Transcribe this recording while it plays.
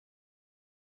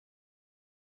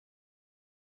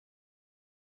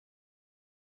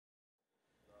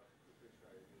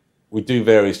We do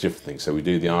various different things. So we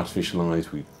do the artificial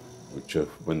eyes, which are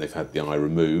when they've had the eye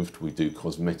removed. We do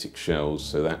cosmetic shells,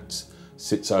 so that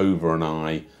sits over an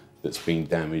eye that's been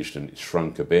damaged and it's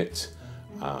shrunk a bit.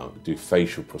 We do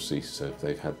facial prosthesis, so if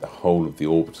they've had the whole of the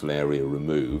orbital area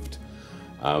removed.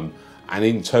 And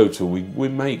in total, we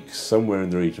make somewhere in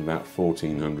the region of about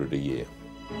 1,400 a year.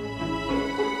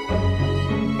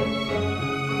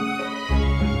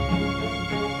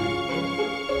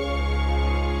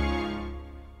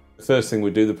 The first thing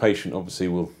we do, the patient obviously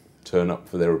will turn up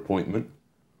for their appointment.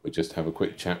 We just have a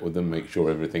quick chat with them, make sure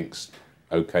everything's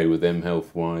okay with them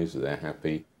health-wise, that they're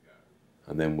happy.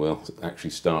 And then we'll actually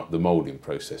start the moulding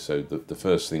process. So the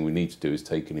first thing we need to do is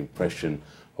take an impression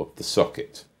of the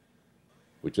socket.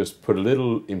 We just put a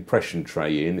little impression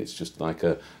tray in. It's just like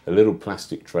a little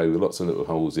plastic tray with lots of little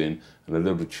holes in and a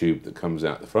little tube that comes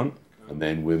out the front. And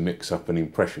then we'll mix up an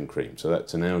impression cream. So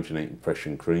that's an alginate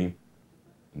impression cream.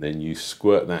 And then you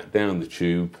squirt that down the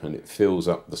tube and it fills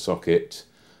up the socket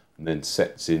and then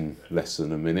sets in less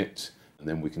than a minute. And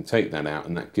then we can take that out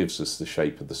and that gives us the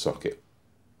shape of the socket.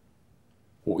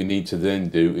 What we need to then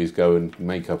do is go and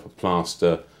make up a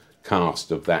plaster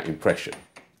cast of that impression.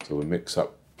 So we mix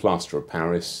up plaster of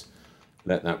Paris,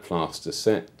 let that plaster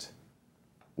set.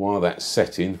 While that's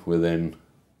setting, we'll then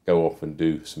go off and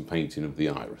do some painting of the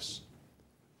iris.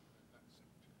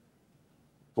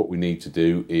 What we need to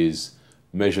do is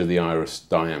measure the iris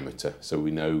diameter so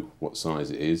we know what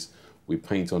size it is. We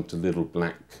paint onto little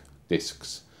black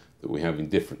discs that we have in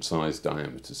different size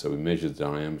diameters. So we measure the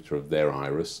diameter of their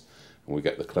iris and we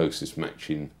get the closest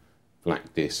matching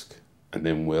black disc, and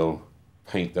then we'll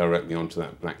paint directly onto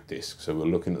that black disc. So we're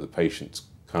looking at the patient's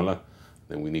colour,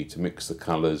 then we need to mix the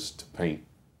colours to paint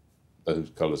those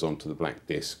colours onto the black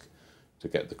disc to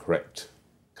get the correct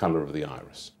colour of the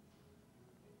iris.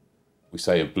 We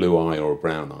say a blue eye or a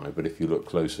brown eye, but if you look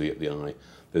closely at the eye,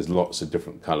 there's lots of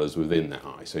different colours within that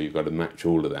eye. So you've got to match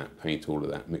all of that, paint all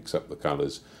of that, mix up the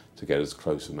colours to get as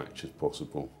close a match as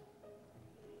possible.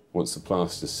 Once the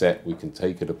plaster's set, we can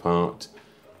take it apart,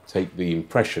 take the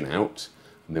impression out,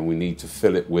 and then we need to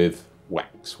fill it with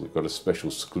wax. We've got a special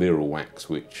scleral wax,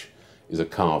 which is a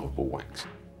carvable wax.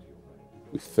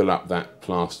 We fill up that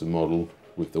plaster model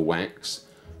with the wax,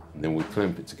 and then we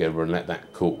clamp it together and let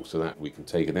that cool so that we can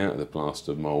take it out of the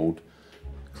plaster mould,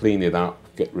 clean it up,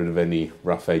 get rid of any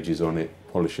rough edges on it,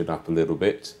 polish it up a little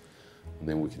bit, and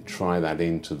then we can try that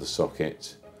into the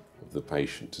socket of the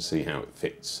patient to see how it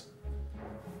fits.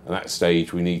 At that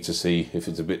stage we need to see if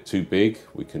it's a bit too big,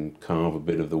 we can carve a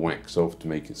bit of the wax off to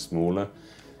make it smaller.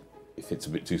 If it's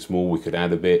a bit too small, we could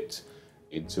add a bit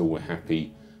until we're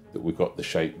happy that we've got the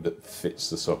shape that fits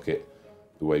the socket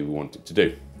the way we want it to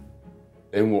do.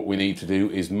 Then what we need to do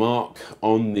is mark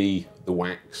on the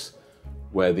wax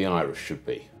where the iris should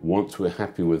be. Once we're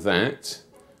happy with that,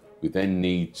 we then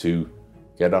need to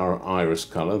get our iris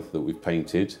colour that we've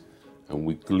painted, and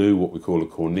we glue what we call a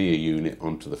cornea unit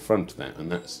onto the front of that, and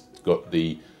that's got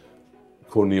the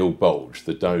corneal bulge,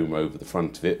 the dome over the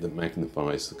front of it that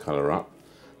magnifies the colour up.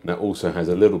 And that also has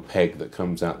a little peg that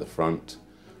comes out the front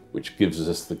which gives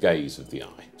us the gaze of the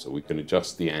eye. So we can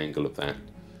adjust the angle of that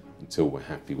until we're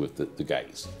happy with the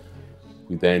gaze.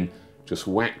 We then just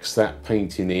wax that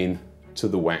painting in to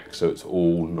the wax so it's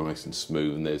all nice and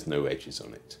smooth and there's no edges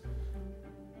on it.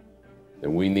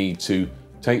 Then we need to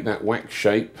take that wax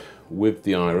shape with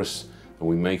the iris and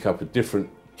we make up a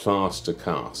different plaster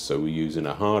cast. So we're using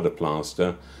a harder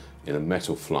plaster in a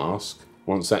metal flask.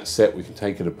 Once that's set, we can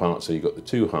take it apart so you've got the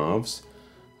two halves,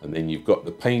 and then you've got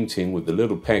the painting with the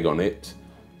little peg on it,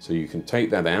 so you can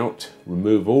take that out,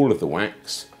 remove all of the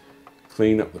wax,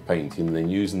 clean up the painting, and then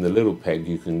using the little peg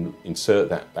you can insert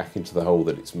that back into the hole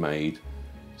that it's made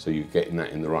so you're getting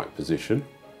that in the right position.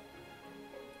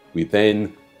 We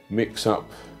then mix up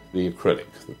the acrylic,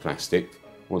 the plastic.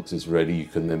 Once it's ready, you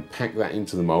can then pack that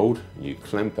into the mould, you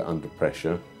clamp it under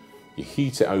pressure, you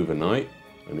heat it overnight,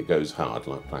 and it goes hard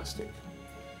like plastic.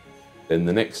 Then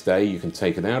the next day you can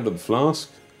take it out of the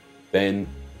flask, then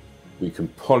we can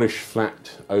polish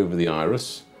flat over the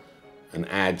iris and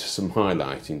add some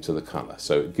highlighting to the colour,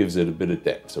 so it gives it a bit of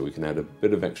depth, so we can add a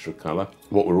bit of extra colour.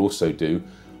 What we'll also do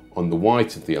on the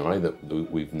white of the eye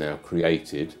that we've now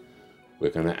created, we're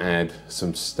going to add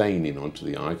some staining onto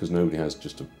the eye, because nobody has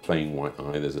just a plain white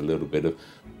eye. There's a little bit of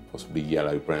possibly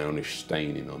yellow brownish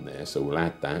staining on there, so we'll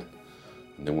add that,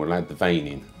 and then we'll add the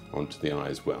veining onto the eye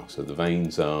as well. So the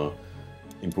veins are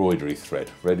embroidery thread,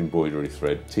 red embroidery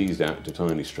thread teased out to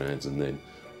tiny strands, and then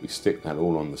we stick that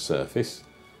all on the surface.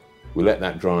 We let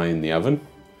that dry in the oven,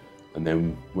 and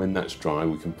then when that's dry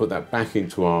we can put that back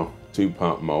into our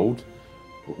two-part mould.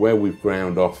 But where we've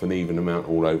ground off an even amount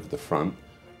all over the front,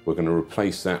 We're going to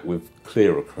replace that with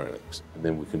clear acrylics, and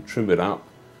then we can trim it up,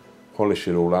 polish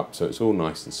it all up so it's all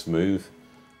nice and smooth,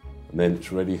 and then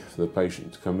it's ready for the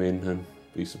patient to come in and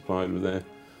be supplied with their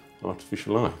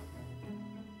artificial eye.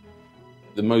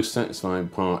 The most satisfying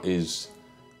part is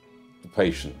the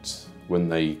patient when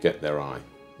they get their eye.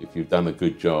 If you've done a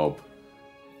good job,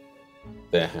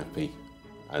 they're happy,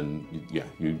 and yeah,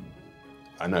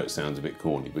 I know it sounds a bit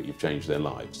corny, but you've changed their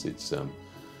lives.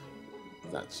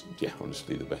 That's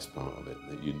honestly the best part of it.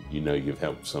 That you know you've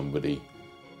helped somebody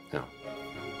out.